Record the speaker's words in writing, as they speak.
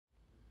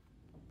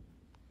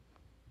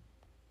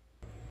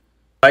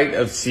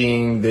Of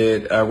seeing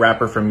that a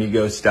rapper from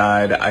Migos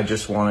died, I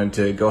just wanted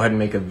to go ahead and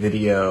make a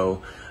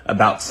video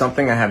about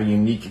something I have a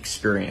unique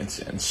experience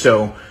in.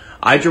 So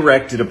I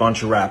directed a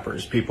bunch of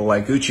rappers, people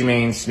like Gucci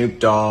Mane, Snoop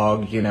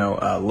Dogg,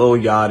 Lil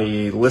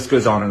Yachty, the list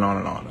goes on and on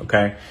and on,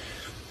 okay?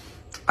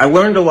 I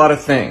learned a lot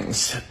of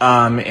things,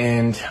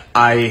 and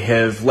I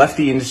have left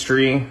the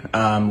industry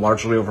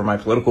largely over my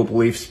political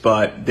beliefs,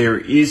 but there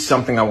is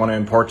something I want to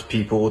impart to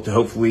people to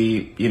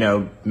hopefully,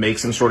 make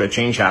some sort of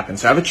change happen.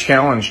 So I have a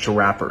challenge to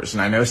rappers,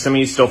 and I know some of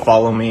you still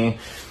follow me.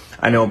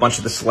 I know a bunch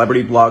of the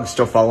celebrity blogs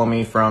still follow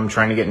me from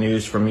trying to get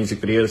news from music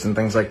videos and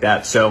things like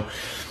that. So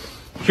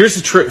here's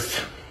the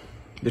truth.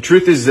 The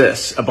truth is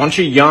this. A bunch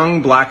of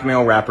young black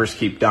male rappers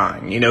keep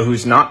dying. You know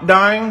who's not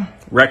dying?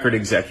 Record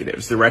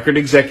executives. The record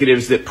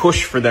executives that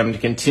push for them to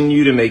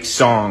continue to make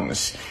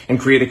songs and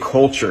create a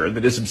culture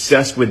that is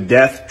obsessed with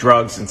death,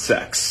 drugs, and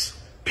sex.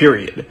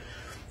 Period.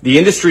 The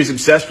industry is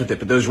obsessed with it,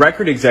 but those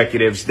record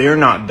executives, they're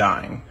not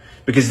dying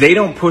because they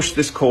don't push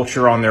this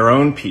culture on their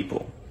own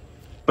people,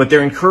 but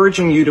they're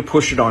encouraging you to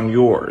push it on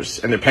yours,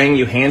 and they're paying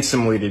you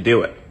handsomely to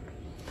do it.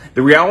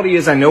 The reality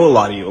is I know a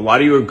lot of you. A lot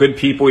of you are good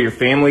people. You're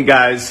family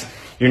guys.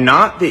 You're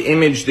not the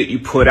image that you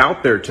put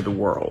out there to the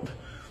world.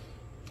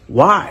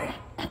 Why?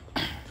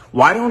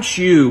 Why don't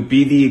you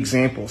be the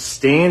example?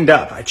 Stand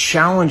up. I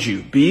challenge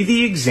you. Be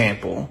the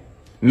example.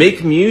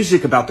 Make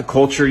music about the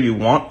culture you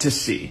want to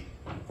see.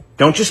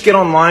 Don't just get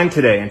online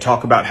today and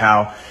talk about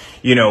how,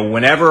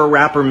 whenever a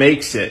rapper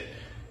makes it,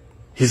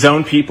 his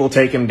own people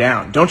take him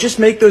down. Don't just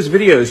make those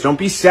videos. Don't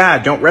be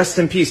sad. Don't rest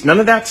in peace. None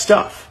of that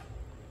stuff.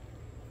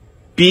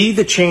 Be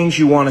the change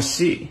you want to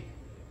see.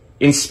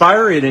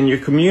 Inspire it in your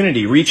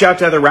community. Reach out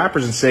to other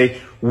rappers and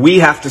say, we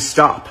have to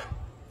stop.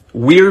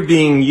 We're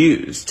being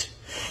used.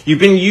 You've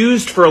been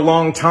used for a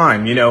long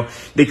time.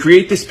 They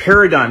create this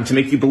paradigm to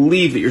make you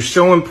believe that you're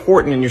so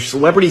important and your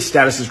celebrity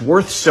status is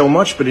worth so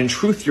much, but in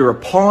truth, you're a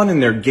pawn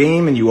in their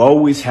game and you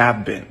always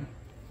have been.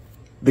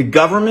 The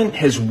government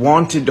has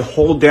wanted to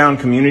hold down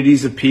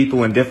communities of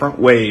people in different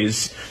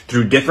ways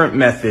through different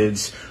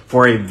methods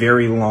for a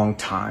very long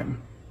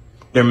time.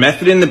 Their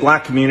method in the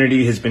black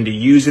community has been to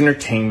use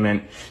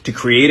entertainment to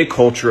create a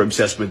culture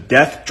obsessed with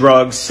death,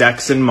 drugs,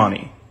 sex, and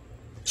money,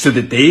 so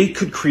that they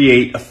could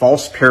create a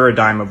false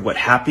paradigm of what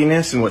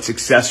happiness and what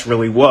success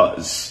really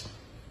was.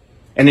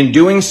 And in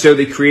doing so,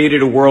 they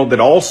created a world that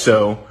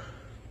also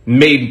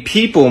made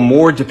people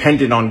more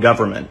dependent on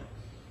government,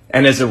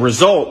 and as a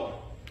result,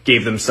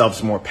 gave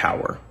themselves more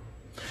power.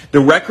 The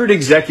record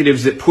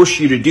executives that push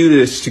you to do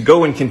this, to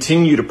go and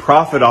continue to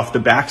profit off the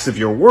backs of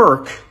your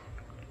work,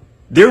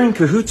 they're in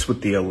cahoots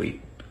with the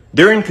elite.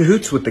 They're in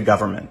cahoots with the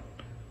government.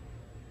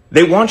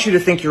 They want you to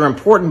think you're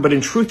important, but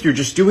in truth, you're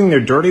just doing their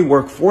dirty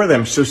work for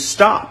them, so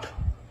stop.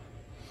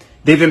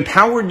 They've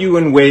empowered you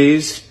in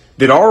ways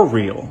that are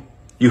real.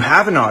 You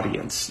have an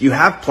audience. You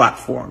have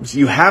platforms.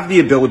 You have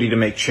the ability to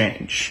make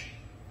change.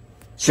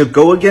 So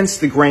go against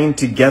the grain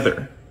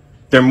together.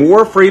 They're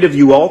more afraid of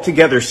you all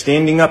together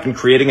standing up and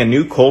creating a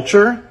new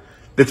culture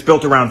that's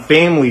built around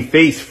family,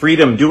 faith,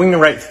 freedom, doing the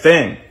right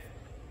thing,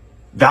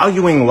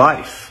 valuing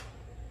life,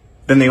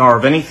 than they are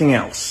of anything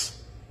else.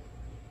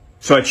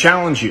 So I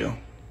challenge you.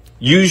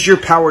 Use your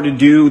power to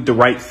do the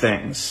right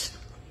things.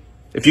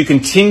 If you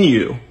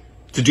continue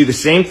to do the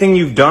same thing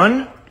you've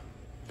done,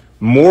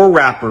 more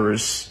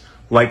rappers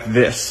like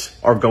this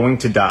are going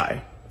to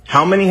die.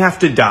 How many have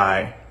to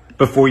die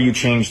before you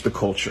change the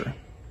culture?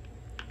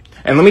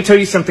 And let me tell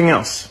you something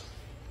else.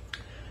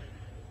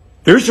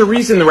 There's a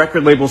reason the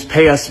record labels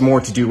pay us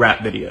more to do rap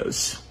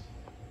videos.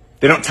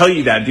 They don't tell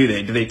you that, do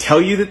they? Do they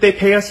tell you that they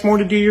pay us more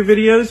to do your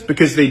videos?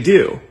 Because they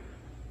do.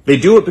 They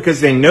do it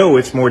because they know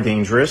it's more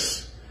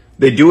dangerous.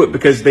 They do it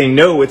because they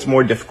know it's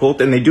more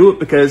difficult, and they do it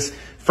because,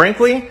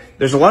 frankly,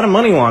 there's a lot of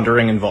money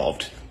laundering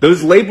involved.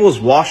 Those labels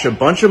wash a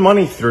bunch of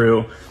money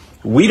through.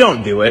 We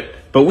don't do it,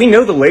 but we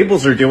know the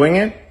labels are doing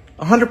it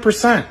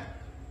 100%.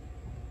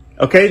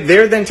 Okay,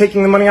 they're then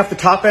taking the money off the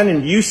top end,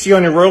 and you see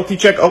on your royalty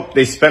check, oh,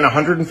 they spent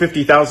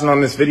 $150,000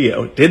 on this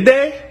video. Did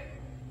they?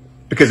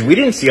 Because we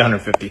didn't see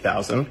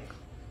 $150,000.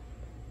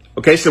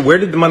 Okay, so where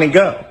did the money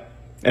go?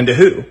 And to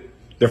who?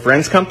 Their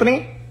friend's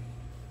company?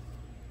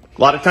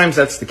 A lot of times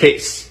that's the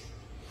case.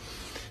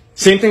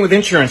 Same thing with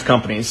insurance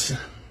companies.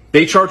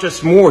 They charge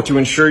us more to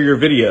insure your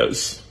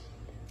videos.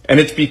 And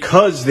it's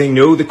because they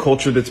know the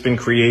culture that's been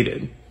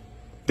created.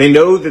 They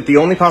know that the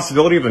only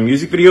possibility of a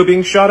music video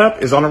being shot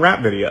up is on a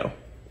rap video.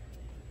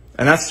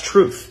 And that's the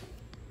truth.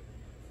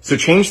 So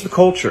change the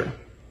culture.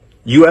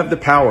 You have the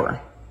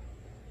power.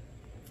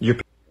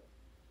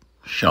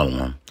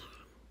 Shalom.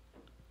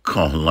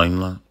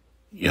 Kahalaila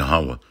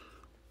Yahweh,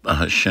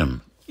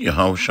 Bahashem,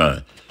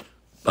 Yahushai,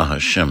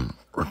 Bahashem,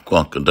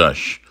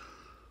 Rakwakadash.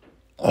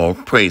 All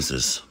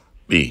praises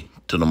be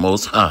to the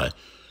Most High,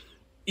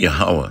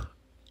 Yahweh,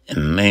 in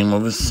the name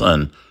of His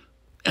Son,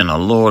 and our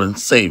Lord and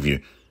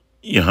Savior,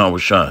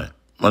 Yahushai.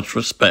 Much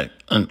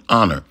respect and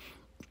honor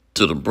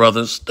to the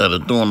brothers that are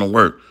doing the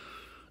work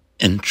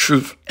in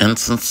truth and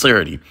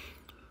sincerity,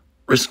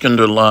 risking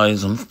their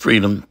lives and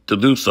freedom to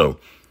do so,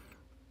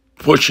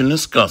 pushing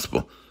this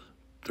gospel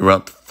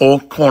throughout the four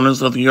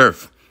corners of the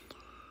earth.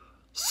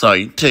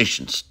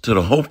 Salutations to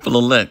the hopeful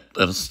elect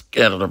that is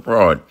scattered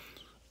abroad,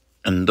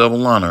 and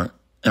double honor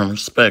and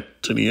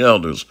respect to the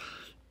elders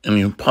and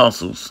the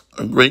apostles,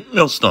 a great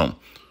millstone.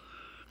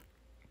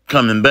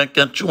 Coming back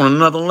at you on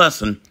another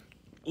lesson,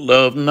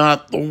 love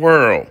not the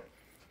world.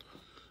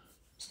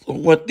 So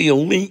what the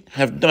elite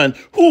have done,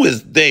 who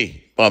is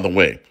they, by the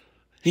way?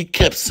 He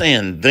kept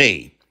saying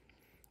they.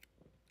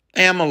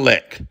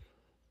 Amalek,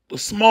 the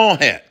small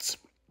hats.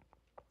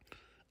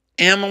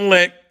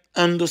 Amalek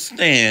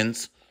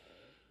understands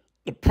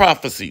the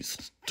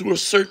prophecies to a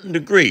certain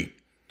degree.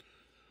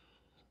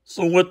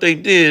 So what they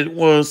did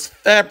was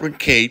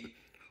fabricate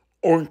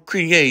or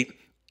create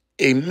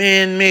a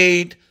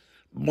man-made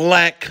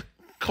black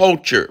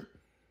culture.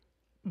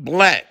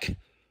 Black,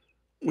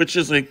 which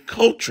is a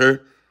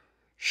culture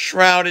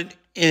shrouded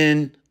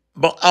in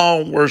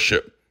Baal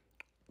worship,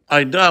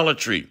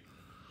 idolatry,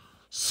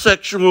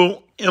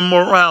 sexual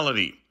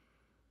immorality,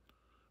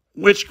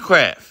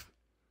 witchcraft,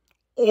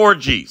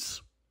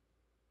 orgies.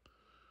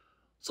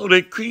 So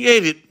they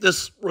created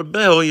this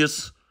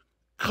rebellious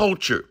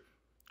culture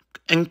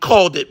and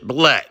called it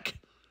black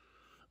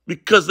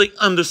because they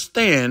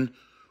understand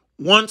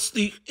once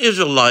the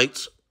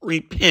Israelites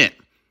repent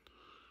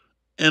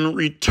and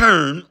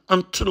return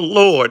unto the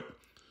Lord,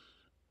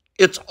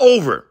 it's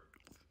over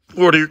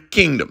for their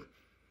kingdom.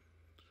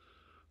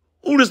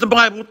 Who is the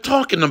Bible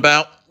talking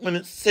about when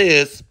it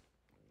says,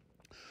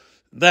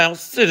 thou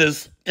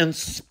sittest and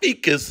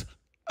speakest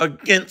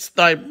against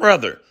thy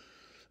brother?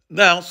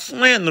 Thou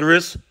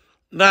slanderest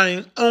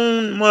thine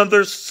own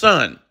mother's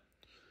son.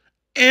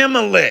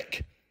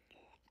 Amalek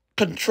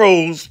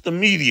controls the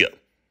media.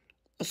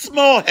 The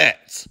small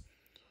hats,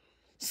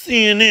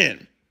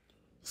 CNN,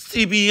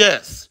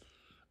 CBS,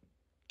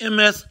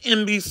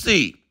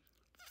 MSNBC,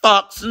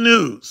 Fox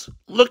News.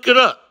 Look it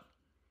up.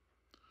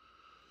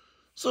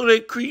 So they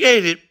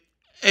created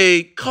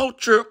a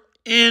culture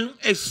and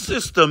a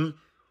system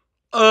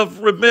of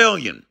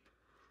rebellion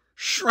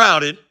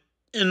shrouded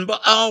in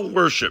Baal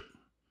worship.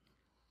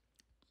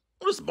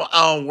 What is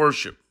Baal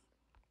worship?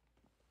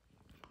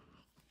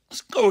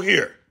 Let's go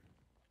here.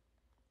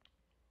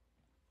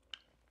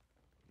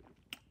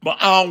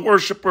 Baal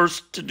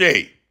worshipers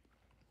today,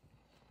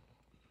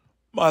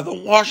 by the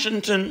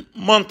Washington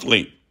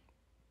Monthly.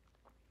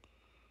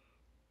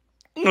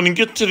 I'm going to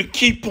get to the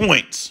key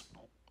points.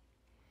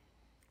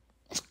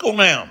 Let's go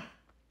down.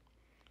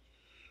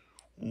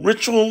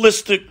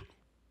 Ritualistic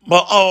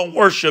Baal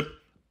worship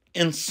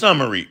in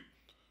summary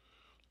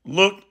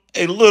looked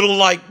a little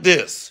like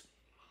this.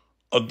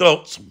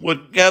 Adults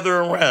would gather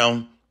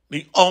around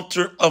the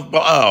altar of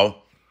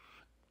Baal.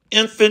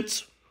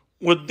 Infants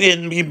would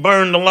then be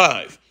burned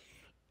alive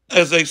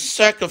as a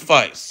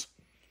sacrifice,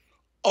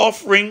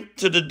 offering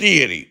to the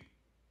deity,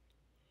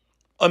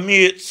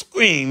 amid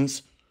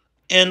screams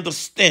and the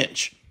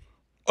stench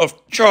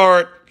of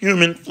charred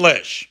human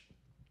flesh.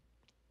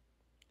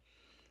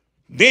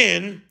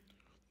 Then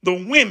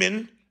the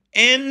women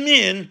and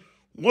men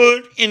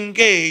would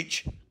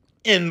engage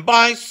in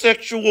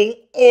bisexual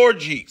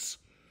orgies.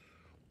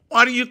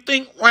 Why do you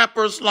think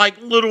rappers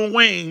like Lil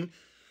Wayne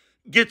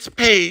gets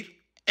paid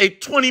a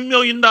 $20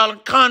 million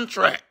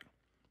contract?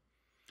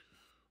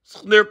 So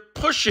they're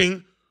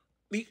pushing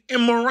the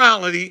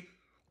immorality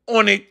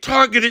on a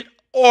targeted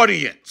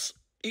audience,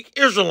 the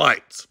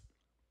Israelites.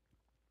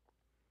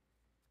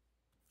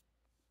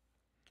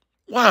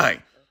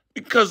 Why?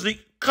 Because the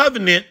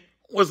covenant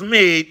was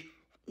made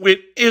with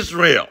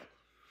Israel,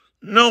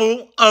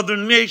 no other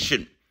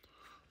nation.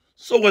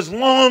 So as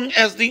long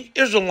as the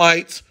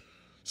Israelites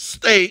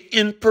stay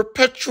in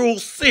perpetual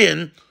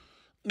sin,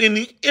 then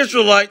the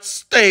Israelites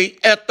stay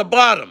at the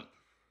bottom.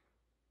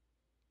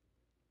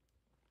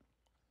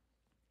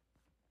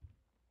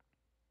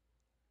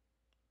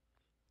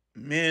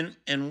 Men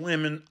and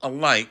women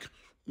alike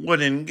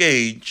would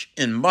engage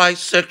in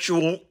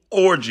bisexual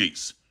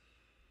orgies.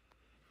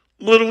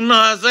 Lil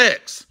Nas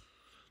X,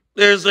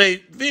 there's a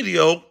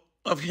video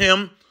of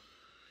him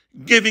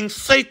giving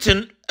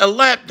Satan a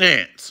lap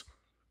dance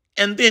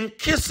and then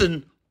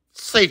kissing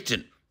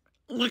Satan.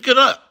 Look it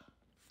up.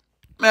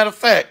 Matter of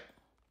fact,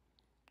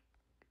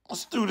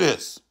 let's do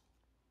this.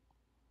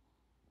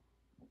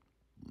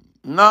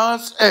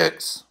 Nas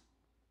X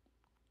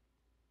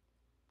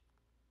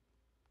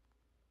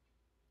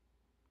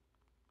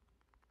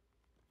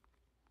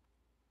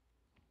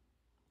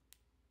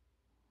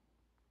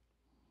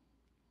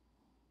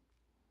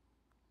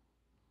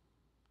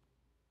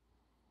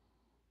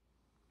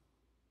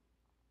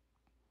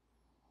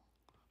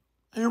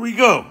here we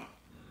go.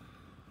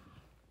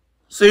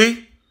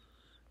 See?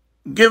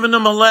 Giving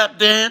them a lap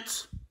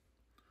dance.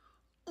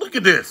 Look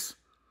at this.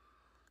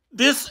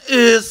 This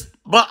is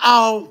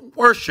Baal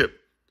worship.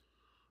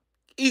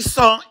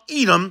 Esau,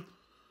 Edom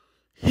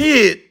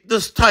hid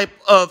this type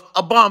of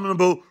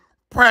abominable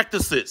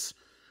practices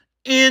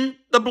in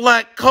the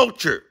black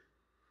culture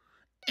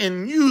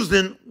and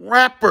using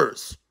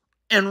rappers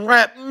and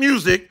rap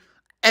music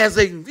as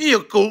a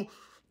vehicle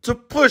to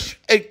push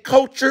a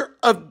culture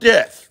of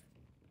death.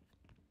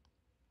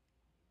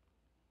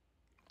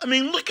 I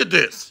mean, look at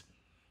this.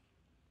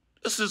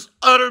 This is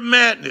utter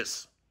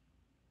madness.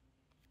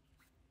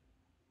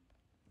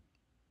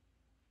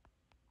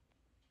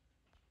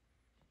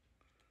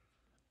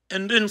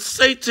 And then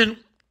Satan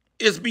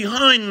is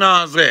behind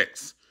Nas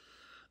X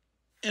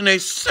in a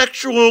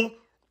sexual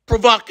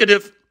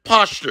provocative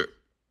posture.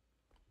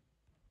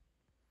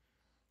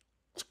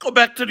 Let's go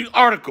back to the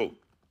article.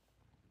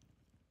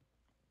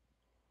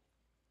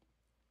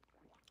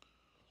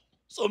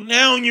 So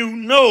now you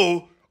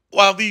know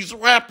why these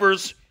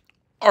rappers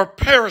are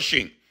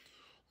perishing.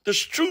 This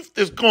truth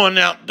is going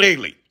out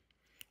daily.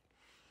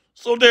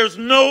 So there's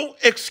no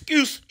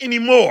excuse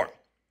anymore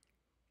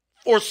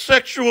for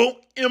sexual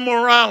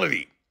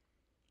immorality.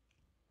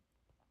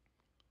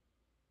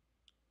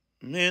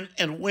 Men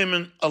and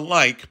women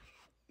alike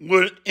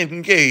would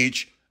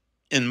engage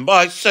in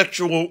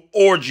bisexual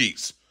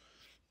orgies.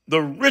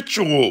 The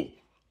ritual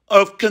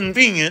of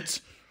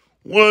convenience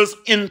was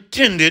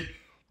intended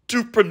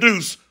to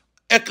produce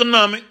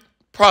economic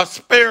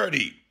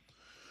prosperity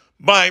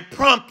by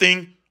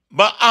prompting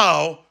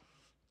Baal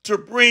to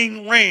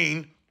bring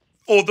rain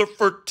for the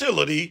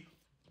fertility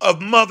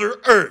of Mother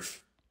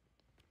Earth.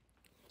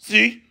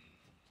 See?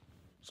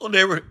 So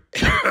they were,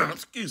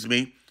 excuse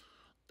me,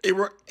 they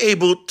were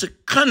able to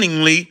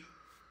cunningly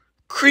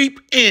creep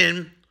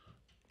in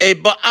a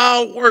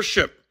Baal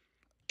worship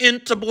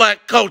into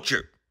black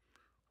culture,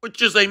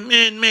 which is a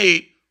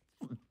man-made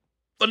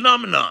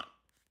phenomenon.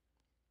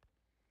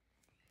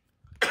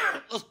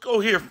 Let's go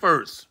here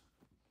first.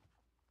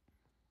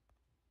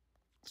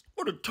 Let's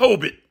go to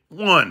Tobit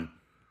 1,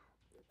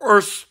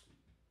 verse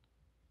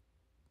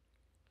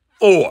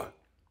 4.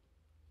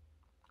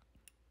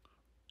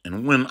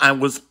 And when I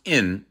was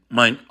in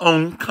mine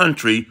own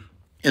country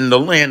in the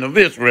land of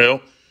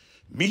Israel,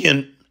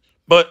 being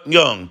but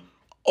young,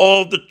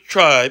 all the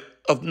tribe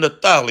of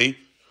Naphtali,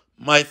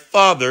 my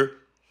father,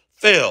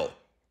 fell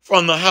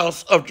from the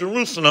house of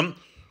Jerusalem,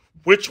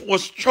 which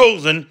was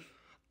chosen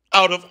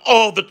out of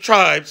all the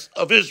tribes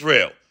of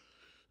Israel,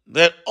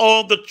 that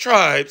all the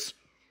tribes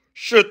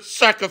should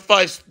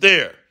sacrifice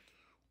there,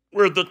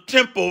 where the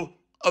temple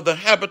of the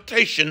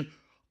habitation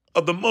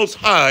of the Most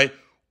High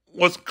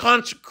was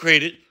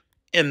consecrated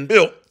and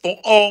built for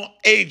all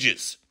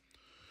ages.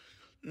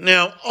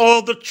 Now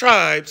all the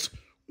tribes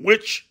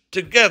which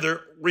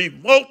together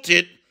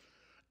revolted,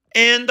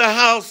 and the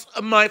house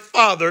of my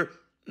father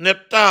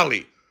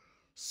Naphtali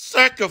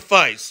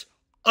sacrifice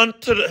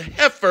unto the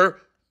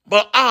heifer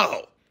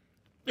Baal.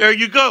 There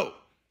you go.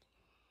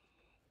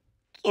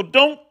 So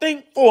don't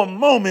think for a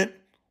moment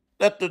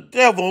that the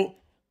devil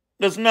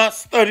does not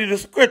study the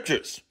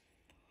scriptures.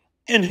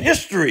 In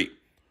history,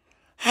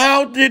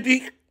 how did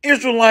the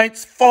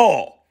Israelites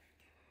fall?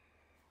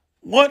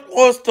 What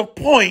was the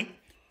point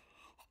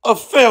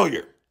of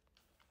failure?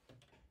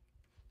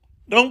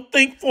 Don't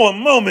think for a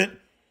moment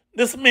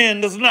this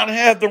man does not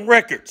have the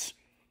records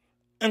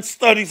and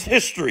studies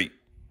history.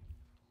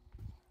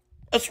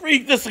 Let's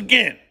read this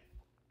again.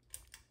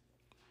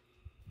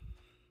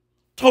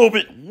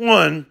 Tobit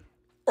 1,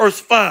 verse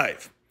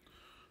 5.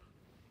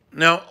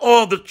 Now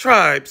all the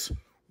tribes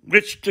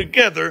which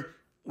together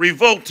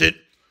revolted,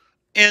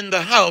 and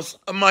the house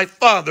of my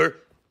father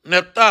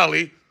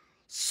Naphtali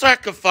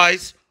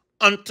sacrifice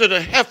unto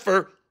the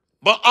heifer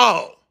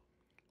Baal.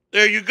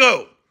 There you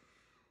go.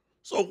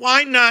 So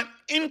why not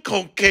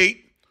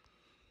inculcate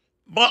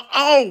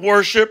Baal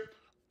worship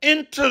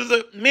into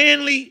the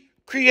manly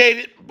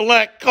created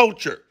black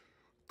culture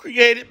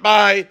created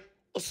by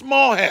the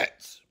small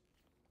hats?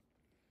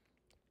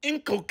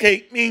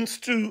 Inculcate means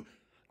to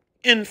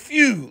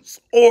infuse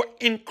or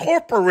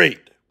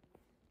incorporate.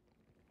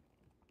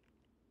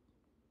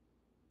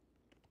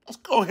 Let's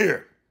go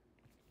here.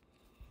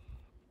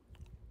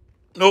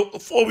 No,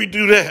 before we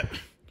do that,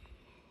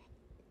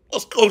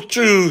 let's go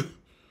to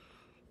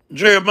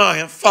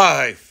Jeremiah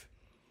 5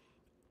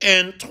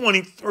 and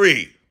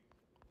 23.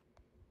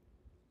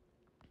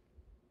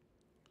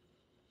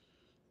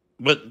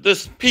 But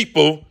this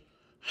people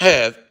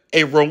have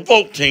a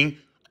revolting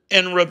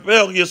and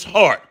rebellious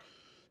heart.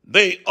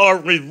 They are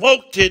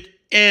revolted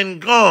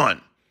and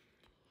gone.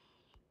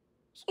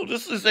 So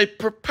this is a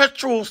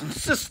perpetual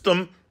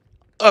system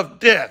of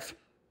death.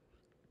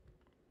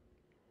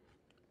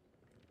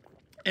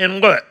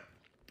 And what?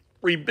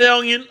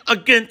 Rebellion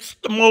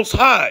against the Most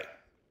High.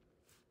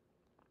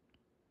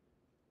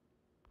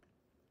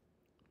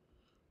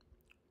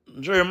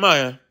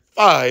 Jeremiah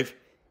 5,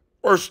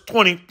 verse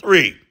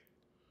 23.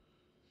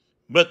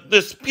 But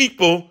this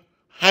people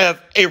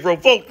have a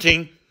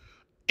revolting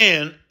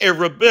and a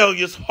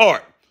rebellious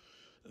heart.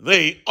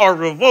 They are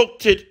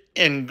revolted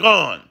and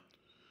gone.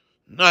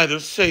 Neither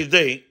say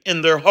they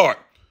in their heart,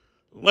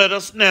 let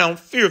us now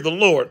fear the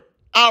Lord,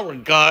 our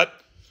God,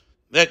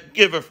 that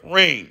giveth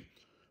rain,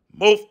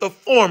 both the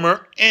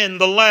former and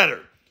the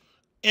latter.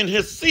 In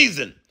his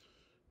season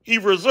he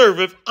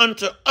reserveth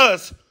unto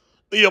us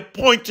the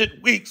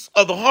appointed weeks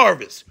of the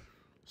harvest.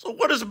 So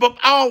what does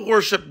Baal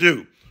worship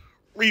do?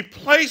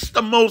 Replace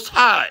the Most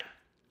High.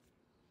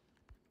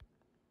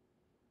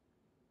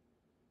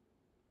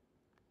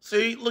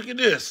 See, look at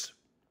this.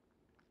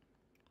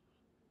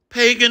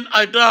 pagan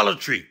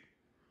idolatry.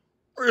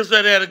 Where's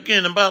that at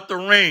again about the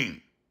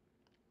rain?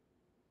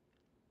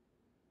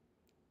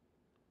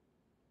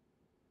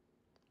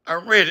 I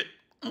read it.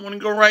 I want to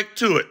go right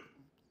to it.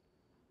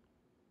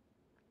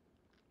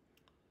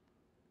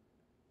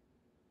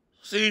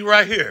 See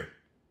right here.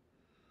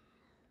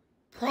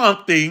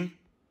 Prompting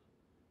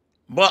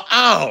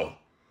Baal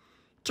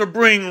to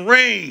bring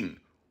rain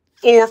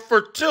for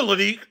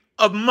fertility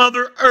of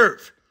Mother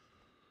Earth.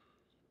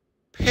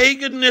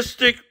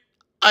 Paganistic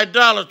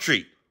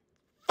idolatry,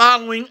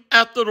 following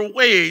after the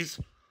ways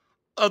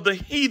of the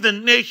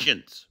heathen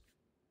nations.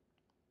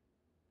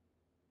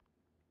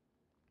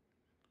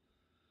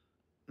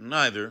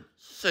 Neither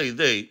say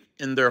they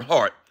in their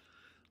heart,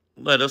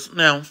 let us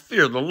now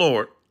fear the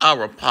Lord,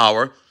 our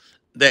power,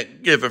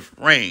 that giveth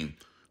rain,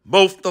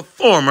 both the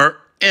former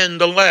and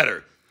the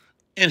latter.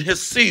 In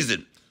his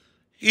season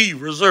he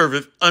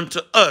reserveth unto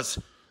us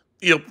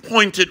the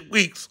appointed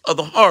weeks of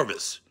the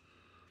harvest.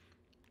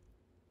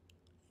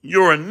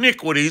 Your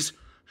iniquities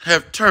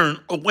have turned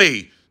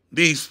away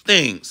these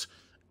things,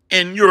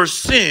 and your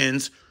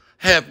sins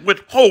have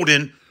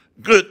withholden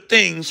good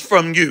things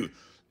from you.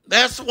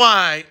 That's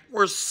why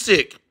we're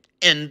sick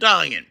and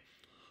dying.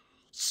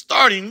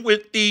 Starting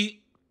with the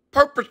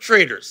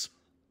perpetrators,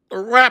 the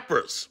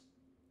rappers.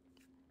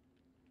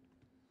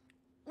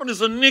 What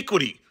is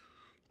iniquity?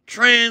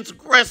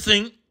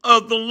 Transgressing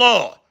of the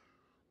law,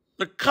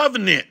 the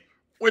covenant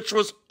which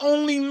was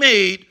only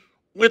made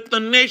with the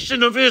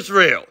nation of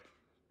Israel.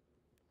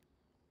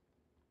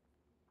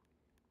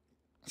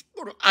 Let's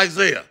go to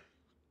Isaiah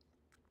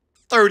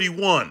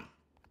 31,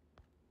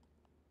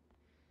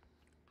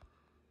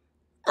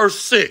 verse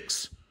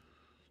 6.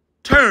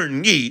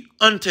 Turn ye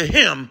unto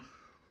him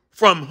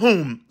from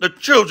whom the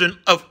children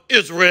of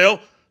Israel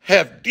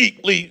have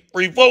deeply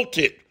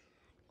revolted.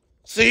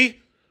 See,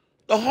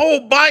 the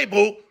whole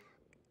Bible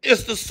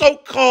is the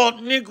so-called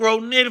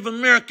Negro, Native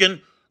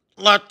American,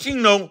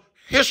 Latino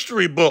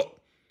history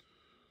book.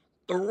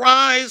 The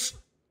rise,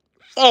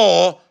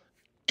 fall,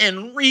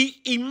 and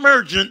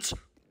re-emergence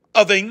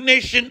of a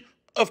nation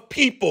of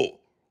people,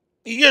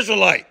 the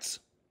Israelites.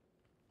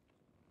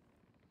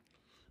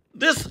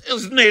 This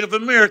is Native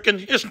American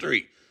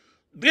history.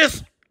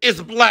 This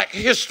is Black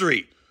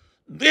history.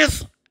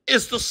 This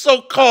is the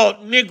so-called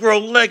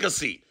Negro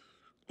legacy,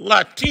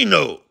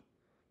 Latino.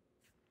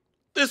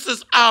 This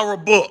is our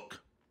book.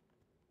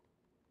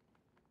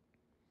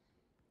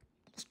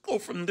 Let's go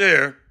from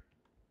there.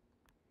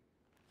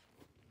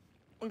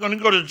 We're going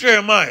to go to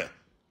Jeremiah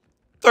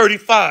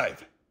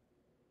 35.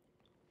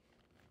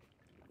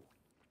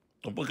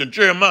 The book of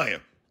Jeremiah,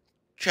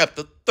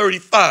 chapter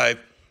 35,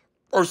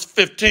 verse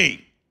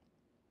 15.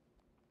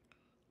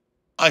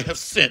 I have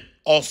sent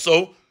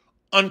also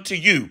unto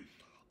you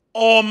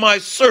all my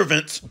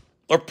servants,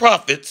 the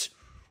prophets,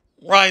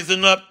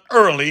 rising up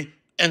early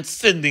and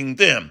sending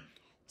them,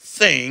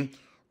 saying,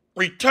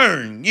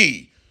 return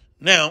ye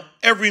now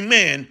every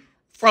man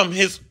from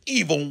his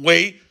evil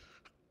way,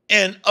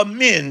 and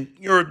amend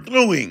your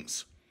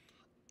doings,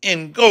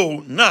 and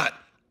go not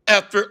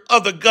after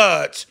other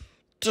gods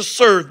to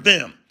serve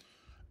them.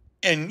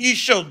 And ye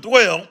shall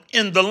dwell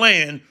in the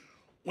land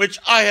which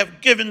I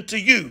have given to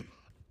you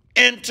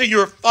and to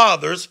your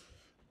fathers,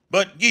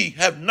 but ye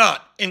have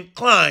not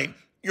inclined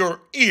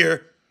your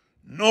ear,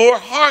 nor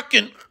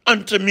hearkened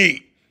unto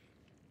me.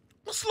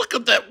 Let's look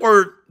at that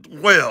word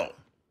dwell.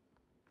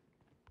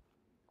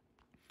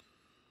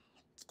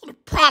 The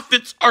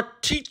prophets are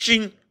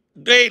teaching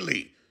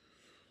daily.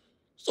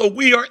 So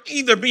we are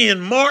either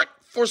being marked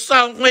for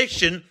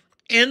salvation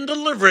and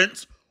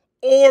deliverance,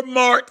 or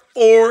marked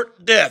for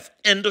death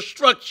and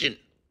destruction.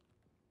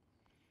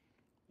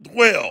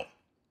 Dwell.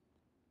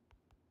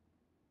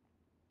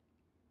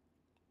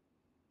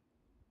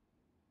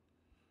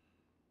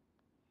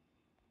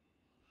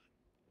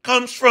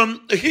 Comes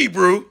from the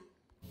Hebrew.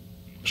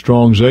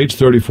 Strong's H,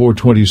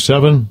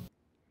 3427.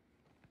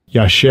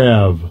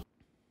 Yashav.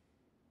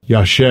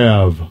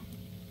 Yashav.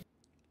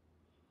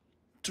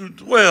 To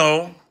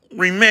dwell,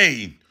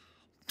 remain,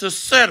 to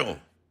settle,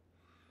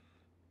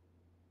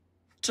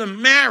 to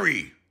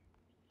marry.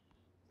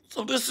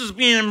 So this is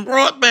being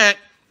brought back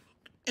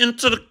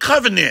into the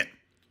covenant.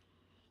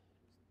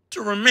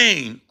 To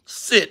remain,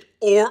 sit,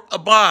 or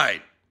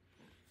abide.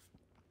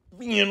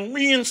 Being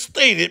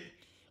reinstated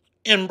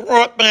and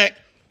brought back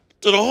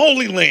to the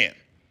Holy Land.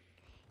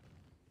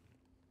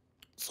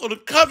 So the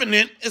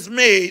covenant is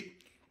made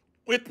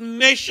with the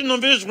nation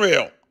of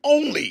Israel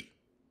only.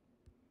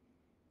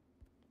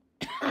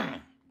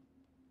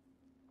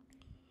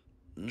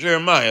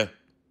 Jeremiah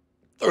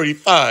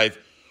 35,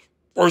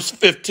 verse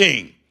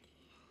 15.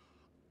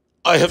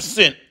 I have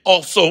sent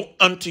also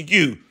unto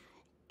you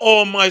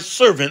all my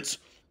servants,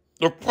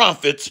 the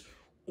prophets,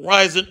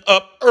 rising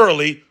up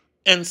early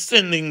and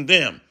sending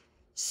them,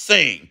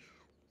 saying,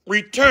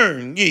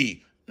 return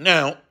ye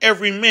now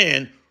every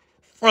man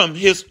from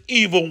his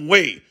evil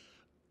way,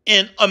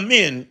 and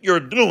amend your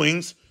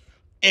doings,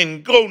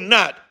 and go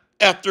not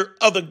after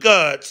other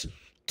gods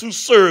to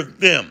serve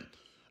them.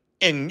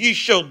 And ye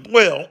shall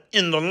dwell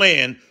in the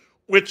land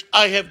which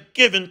I have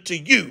given to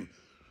you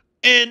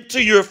and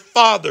to your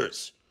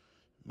fathers.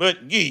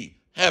 But ye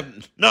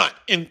have not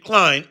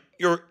inclined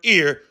your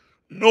ear,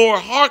 nor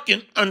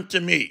hearkened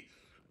unto me.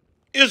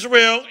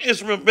 Israel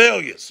is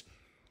rebellious,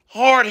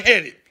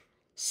 hard-headed,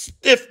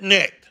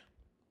 stiff-necked.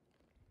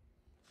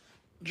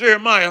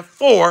 Jeremiah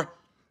 4,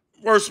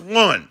 verse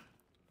 1.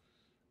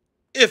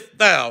 If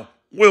thou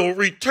wilt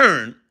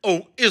return,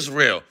 O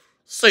Israel,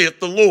 saith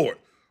the Lord,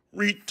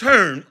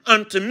 return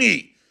unto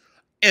me.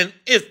 And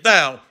if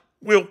thou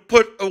wilt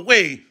put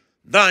away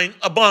thine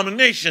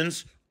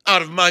abominations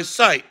out of my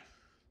sight,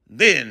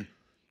 then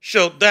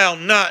shalt thou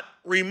not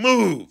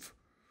remove.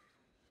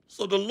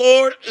 So the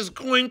Lord is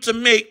going to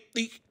make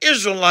the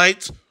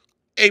Israelites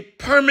a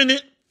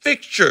permanent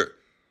fixture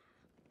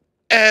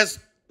as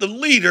the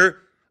leader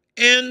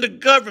and the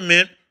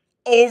government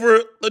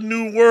over the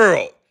new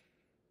world.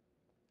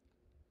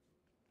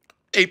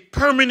 A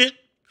permanent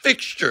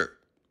fixture.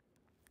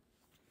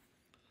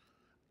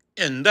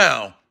 And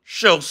thou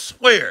shalt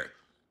swear,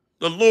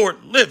 the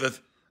Lord liveth,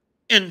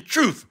 in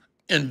truth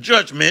and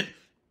judgment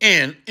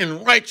and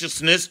in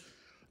righteousness,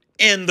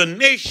 and the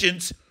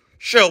nations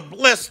shall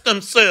bless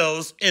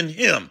themselves in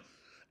him,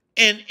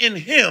 and in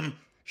him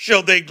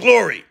shall they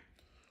glory.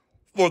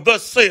 For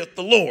thus saith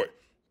the Lord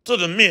to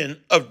the men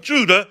of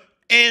Judah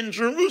and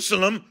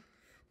Jerusalem,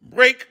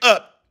 break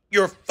up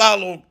your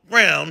fallow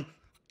ground,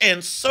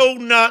 and sow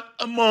not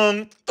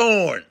among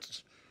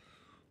thorns.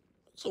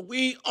 So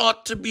we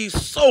ought to be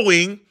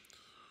sowing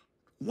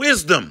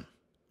wisdom,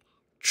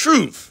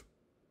 truth,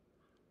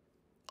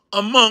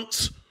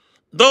 amongst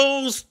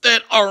those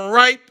that are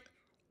ripe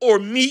or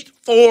meet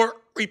for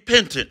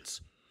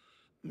repentance,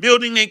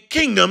 building a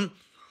kingdom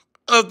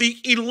of the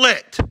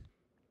elect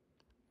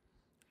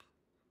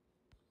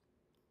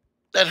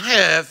that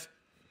have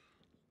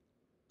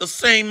the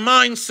same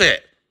mindset,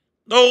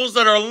 those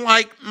that are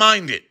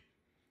like-minded,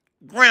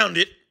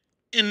 grounded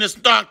in this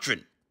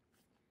doctrine.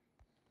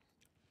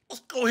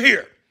 Let's go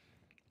here.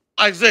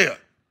 Isaiah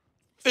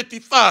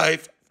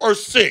 55,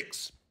 verse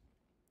 6.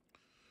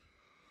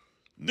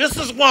 This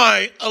is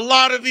why a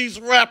lot of these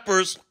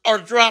rappers are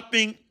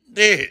dropping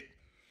dead,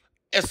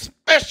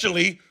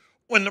 especially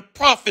when the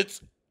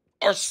prophets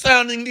are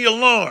sounding the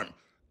alarm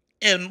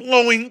and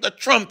blowing the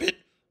trumpet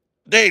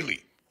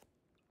daily.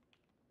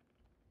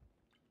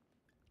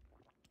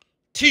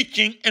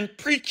 Teaching and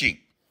preaching.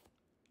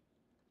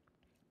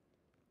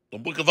 The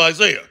book of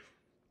Isaiah,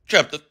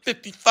 chapter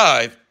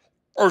 55,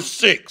 verse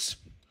 6.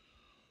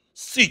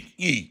 Seek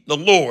ye the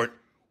Lord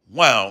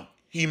while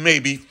he may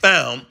be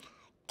found.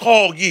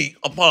 Call ye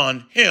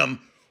upon him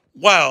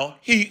while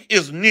he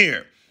is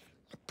near.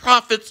 The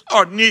prophets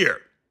are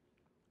near.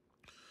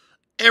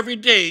 Every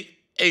day,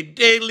 a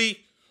daily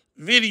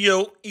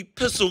video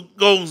epistle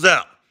goes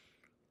out.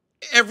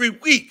 Every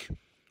week,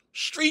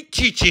 street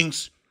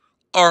teachings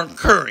are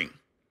occurring.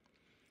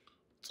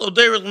 So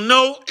there is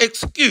no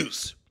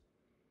excuse,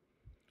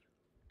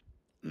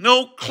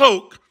 no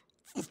cloak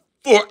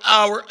for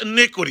our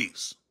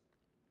iniquities.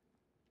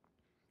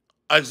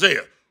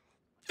 Isaiah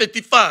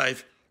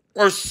 55,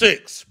 verse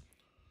 6.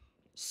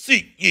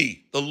 Seek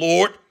ye the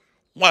Lord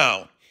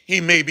while he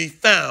may be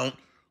found.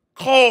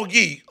 Call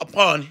ye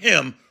upon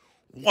him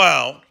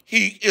while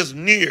he is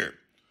near.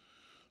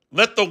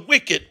 Let the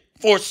wicked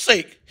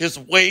forsake his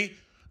way,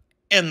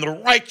 and the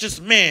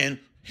righteous man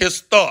his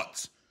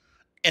thoughts,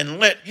 and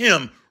let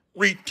him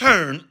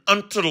return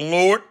unto the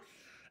Lord,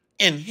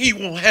 and he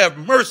will have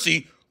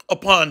mercy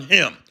upon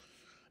him,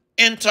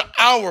 and to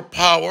our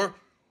power,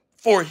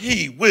 for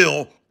he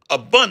will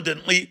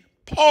abundantly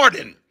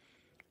pardon.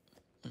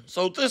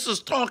 So this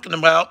is talking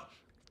about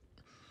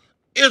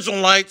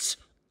Israelites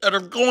that are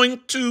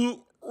going to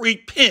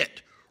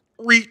repent,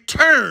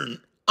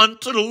 return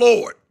unto the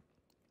Lord.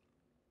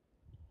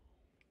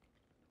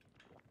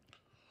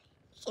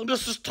 So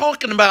this is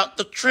talking about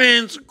the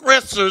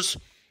transgressors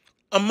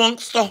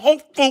amongst the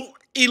hopeful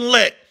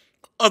elect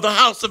of the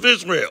house of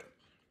Israel.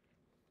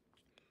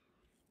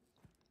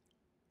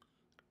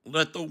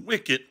 Let the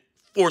wicked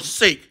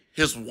forsake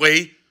his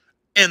way,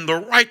 and the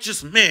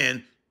righteous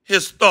man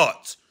his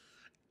thoughts,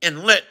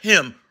 and let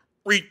him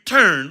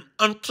return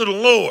unto the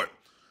Lord,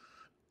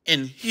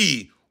 and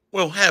he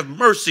will have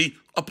mercy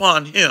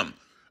upon him,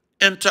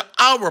 and to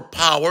our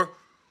power,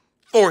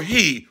 for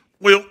he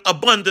will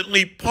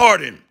abundantly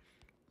pardon.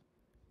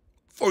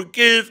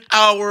 Forgive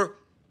our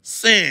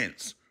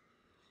sins.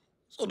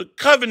 So the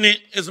covenant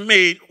is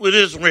made with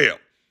Israel.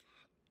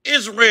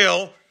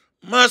 Israel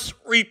must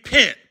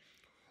repent,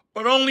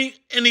 but only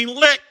an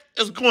elect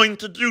is going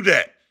to do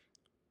that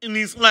in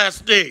these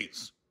last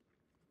days.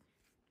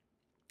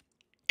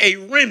 A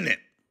remnant.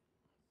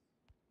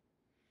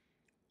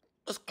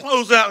 Let's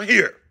close out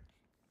here.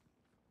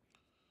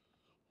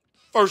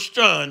 1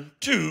 John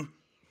 2,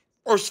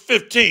 verse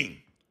 15.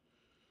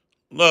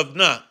 Love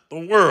not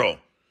the world,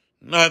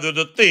 neither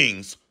the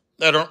things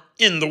that are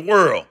in the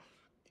world.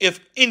 If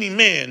any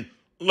man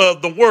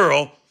love the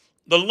world,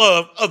 the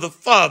love of the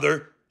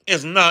Father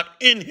is not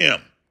in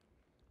him.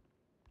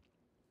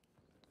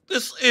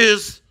 This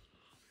is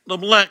the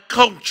black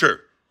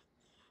culture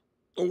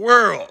the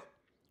world,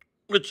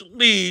 which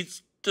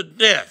leads to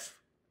death.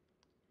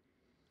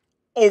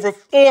 Over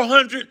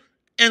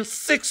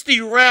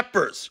 460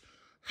 rappers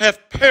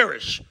have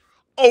perished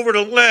over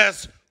the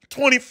last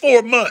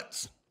 24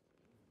 months.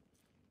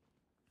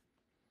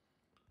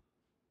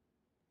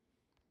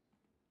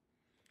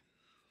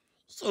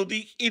 So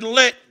the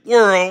elect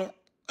world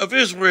of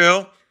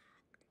Israel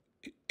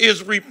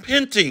is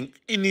repenting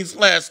in these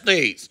last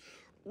days,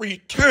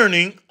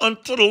 returning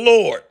unto the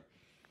Lord.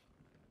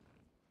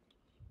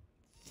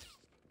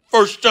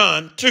 1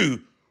 John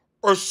 2,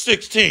 verse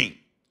 16.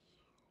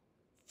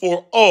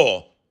 For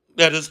all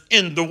that is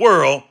in the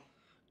world,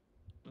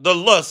 the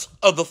lust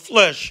of the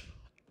flesh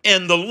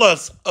and the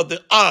lust of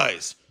the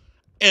eyes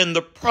and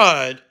the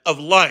pride of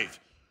life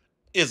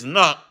is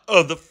not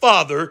of the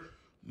Father,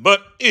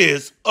 but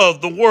is of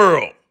the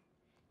world.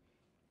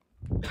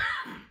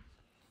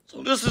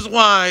 So this is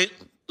why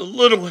the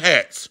little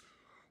hats,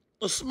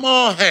 the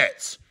small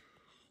hats,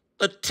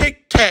 the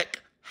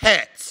tic-tac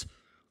hats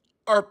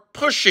are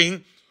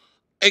pushing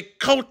a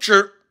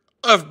culture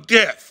of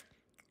death,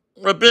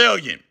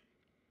 rebellion,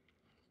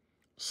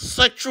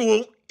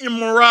 sexual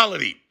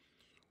immorality,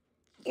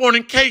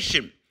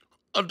 fornication,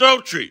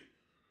 adultery,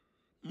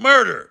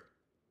 murder.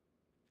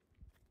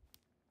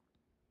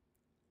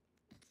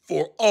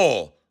 For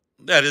all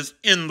that is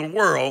in the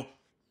world,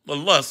 the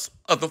lust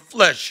of the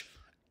flesh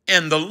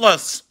and the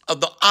lust of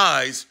the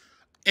eyes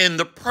and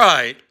the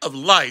pride of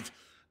life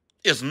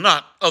is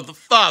not of the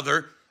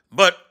Father,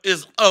 but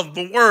is of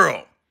the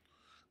world.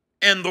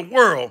 And the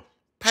world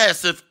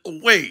passeth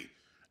away,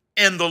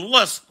 and the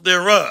lust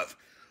thereof.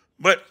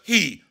 But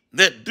he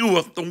that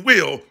doeth the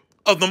will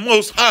of the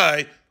Most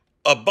High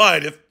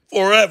abideth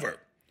forever.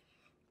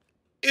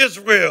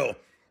 Israel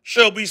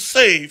shall be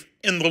saved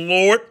in the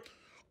Lord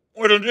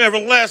with an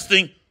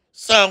everlasting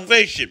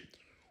salvation,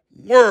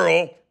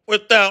 world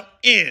without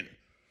end.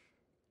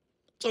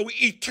 So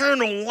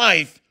eternal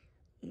life,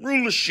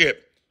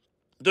 rulership,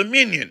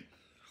 dominion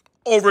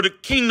over the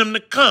kingdom to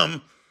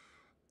come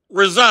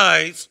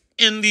resides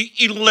in the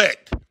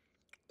elect,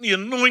 the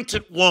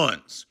anointed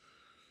ones,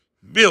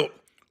 built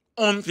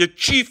on the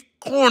chief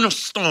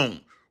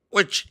cornerstone,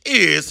 which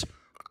is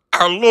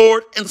our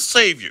Lord and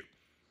Savior,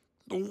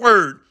 the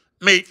Word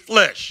made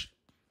flesh.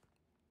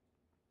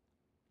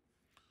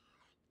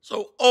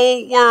 So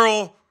old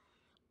world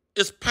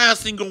is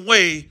passing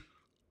away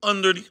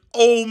under the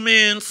old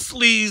man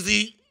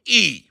sleazy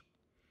E,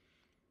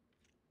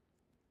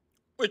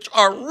 which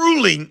are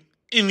ruling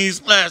in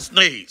these last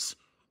days.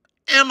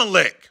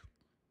 Amalek.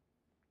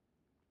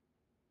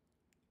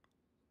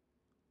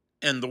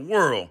 And the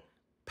world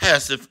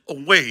passeth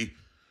away,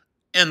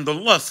 and the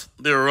lust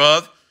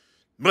thereof,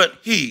 but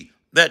he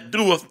that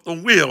doeth the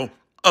will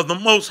of the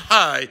Most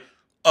High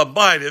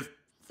abideth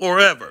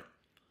forever.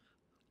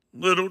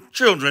 Little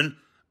children,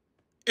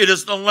 it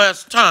is the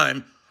last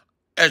time,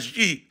 as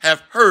ye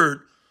have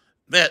heard,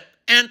 that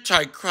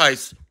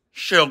Antichrist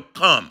shall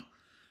come.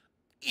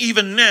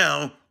 Even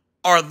now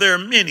are there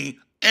many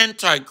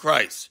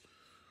Antichrists,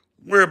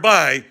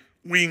 whereby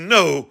we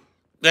know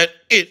that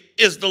it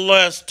is the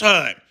last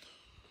time.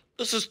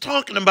 This is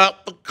talking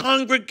about the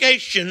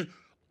congregation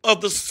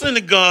of the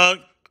synagogue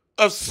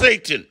of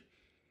Satan,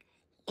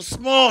 the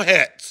small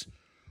hats,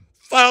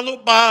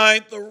 followed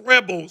by the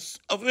rebels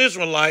of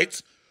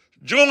Israelites,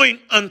 join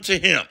unto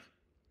him.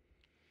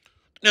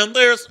 Now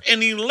there's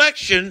an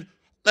election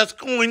that's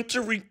going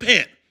to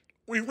repent.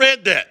 We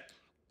read that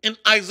in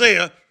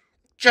Isaiah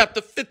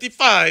chapter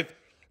 55,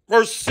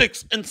 verse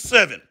 6 and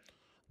 7.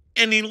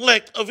 An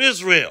elect of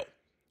Israel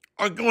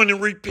are going to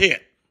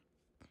repent.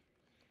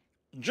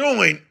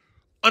 Join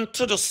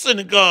unto the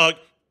synagogue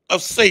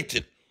of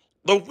Satan,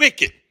 the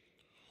wicked.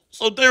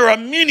 So there are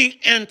many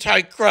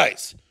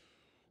antichrists.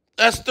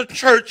 That's the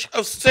church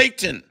of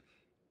Satan.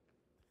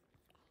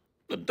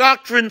 The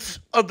doctrines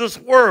of this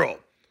world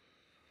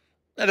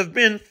that have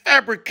been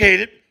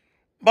fabricated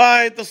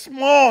by the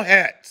small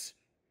hats,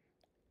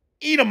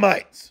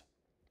 Edomites.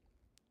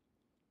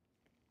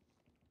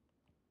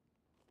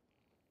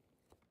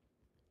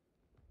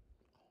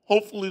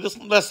 Hopefully this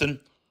lesson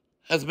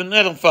has been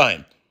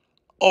edifying.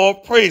 All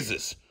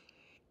praises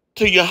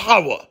to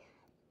Yahweh,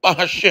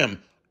 Bahashem,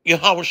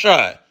 Yahweh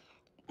Shai,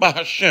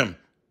 Bahashem,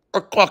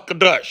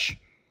 Urkwakadash,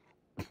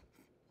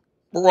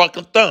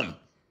 Barakathum.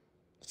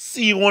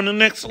 See you on the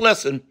next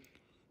lesson,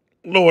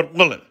 Lord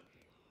willing.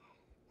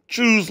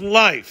 Choose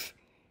life,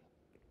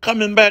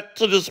 coming back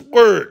to this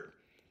word,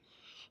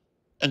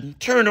 and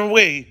turn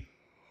away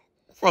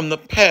from the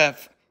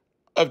path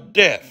of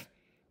death,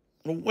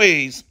 the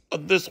ways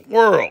of this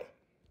world.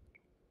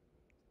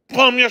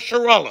 Kwam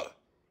Yasharallah,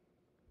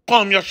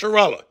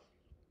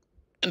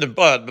 and the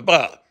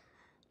Bad.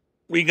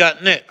 We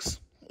got next,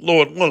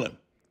 Lord willing.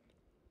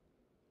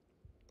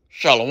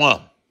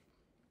 Shalom.